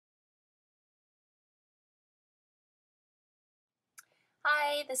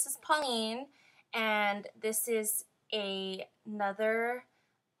Hi, this is Pauline, and this is another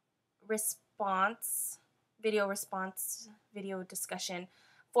response, video discussion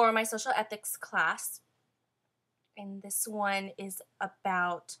for my social ethics class. And this one is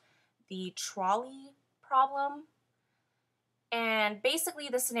about the trolley problem. And basically,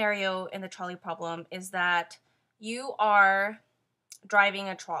 the scenario in the trolley problem is that you are driving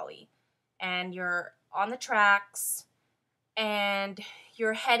a trolley and you're on the tracks and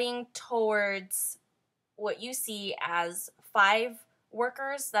you're heading towards what you see as 5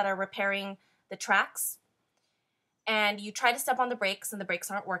 workers that are repairing the tracks. And you try to step on the brakes and the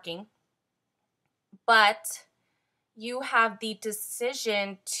brakes aren't working. But you have the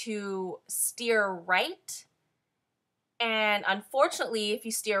decision to steer right. And unfortunately, if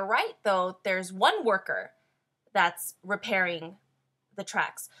you steer right, though, there's one worker that's repairing the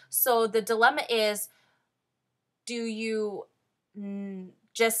tracks. So the dilemma is, do you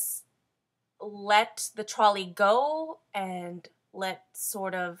just let the trolley go and let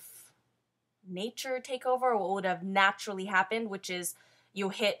sort of nature take over, what would have naturally happened, which is you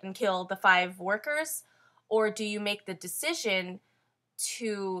hit and kill the 5 workers? Or do you make the decision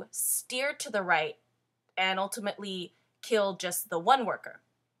to steer to the right and ultimately kill just the one worker?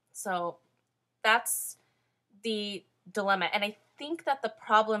 So that's the dilemma. And I think that the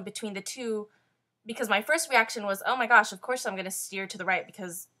problem between the two, because my first reaction was, oh my gosh, of course I'm going to steer to the right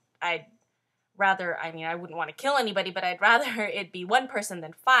because I wouldn't want to kill anybody, but I'd rather it be one person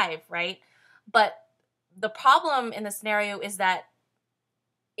than 5, right? But the problem in the scenario is that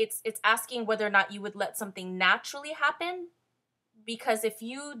it's asking whether or not you would let something naturally happen, because if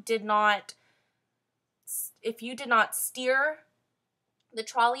you did not steer the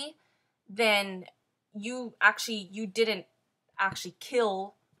trolley, then you didn't actually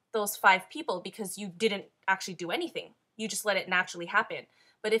kill those 5 people because you didn't actually do anything. You just let it naturally happen.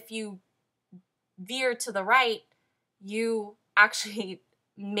 But if you veer to the right, you actually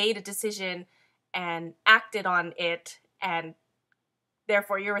made a decision and acted on it, and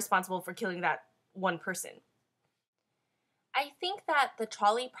therefore you're responsible for killing that one person. I think that the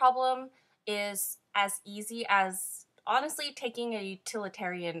trolley problem is as easy as honestly taking a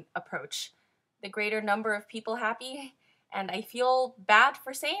utilitarian approach. The greater number of people happy, and I feel bad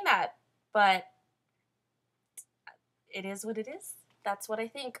for saying that, but it is what it is. That's what I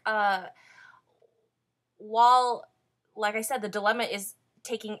think. While, like I said, the dilemma is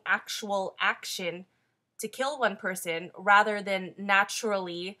taking actual action to kill one person rather than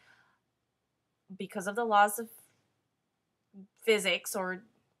naturally, because of the laws of physics, or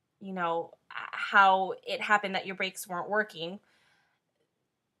how it happened that your brakes weren't working,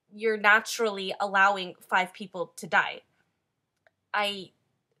 you're naturally allowing 5 people to die. I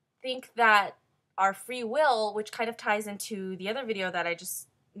think that our free will, which kind of ties into the other video that I just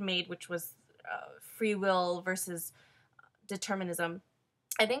made, which was free will versus determinism,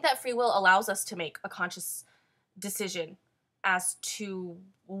 I think that free will allows us to make a conscious decision as to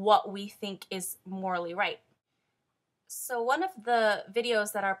what we think is morally right. So one of the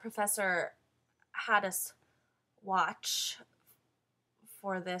videos that our professor had us watch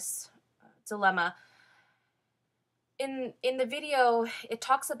for this dilemma, in the video, it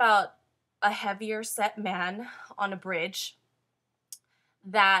talks about a heavier set man on a bridge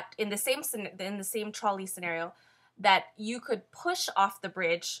that in the same trolley scenario, that you could push off the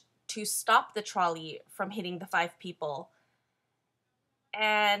bridge to stop the trolley from hitting the 5 people.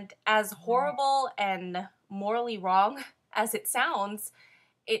 And as horrible and morally wrong as it sounds,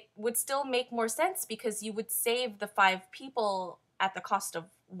 it would still make more sense because you would save the 5 people at the cost of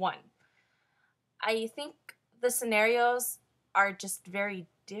 1. I think the scenarios are just very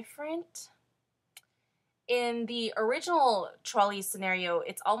different. In the original trolley scenario,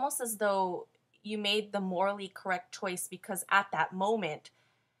 it's almost as though you made the morally correct choice because at the moment,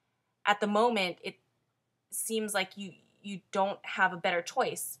 it seems like you don't have a better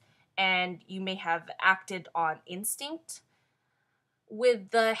choice and you may have acted on instinct.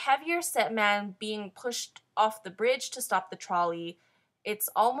 With the heavier set man being pushed off the bridge to stop the trolley, it's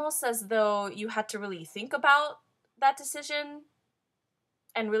almost as though you had to really think about that decision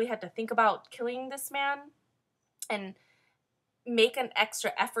and really had to think about killing this man and make an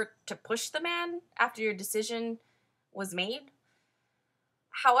extra effort to push the man after your decision was made.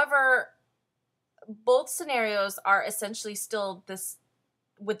 However, both scenarios are essentially still this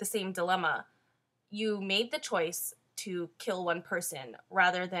with the same dilemma. You made the choice to kill one person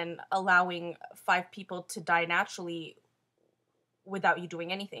rather than allowing 5 people to die naturally without you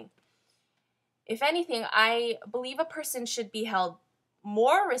doing anything. If anything, I believe a person should be held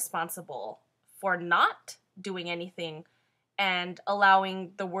more responsible for not doing anything and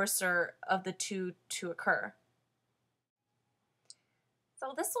allowing the worser of the two to occur.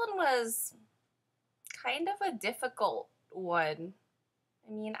 So this one was kind of a difficult one.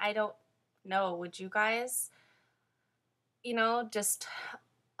 I mean, I don't know. Would you guys, just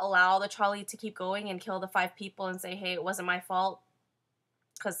allow the trolley to keep going and kill the 5 people and say, hey, it wasn't my fault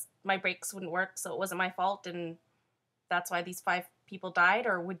because my brakes wouldn't work, so it wasn't my fault, and that's why these 5 people died?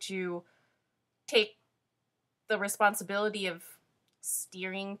 Or would you take the responsibility of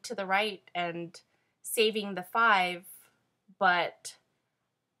steering to the right and saving the 5, but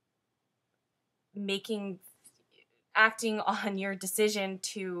acting on your decision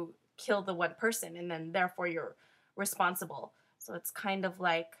to kill the 1 person, and then therefore you're responsible? So it's kind of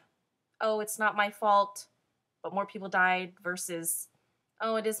like, oh, it's not my fault, but more people died, versus,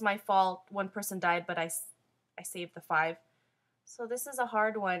 oh, it is my fault, 1 person died, but I saved the 5. So this is a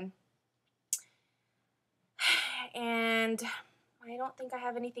hard one. And I don't think I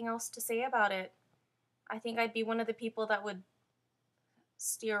have anything else to say about it. I think I'd be one of the people that would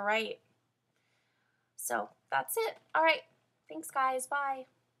steer right. So that's it. All right. Thanks, guys. Bye.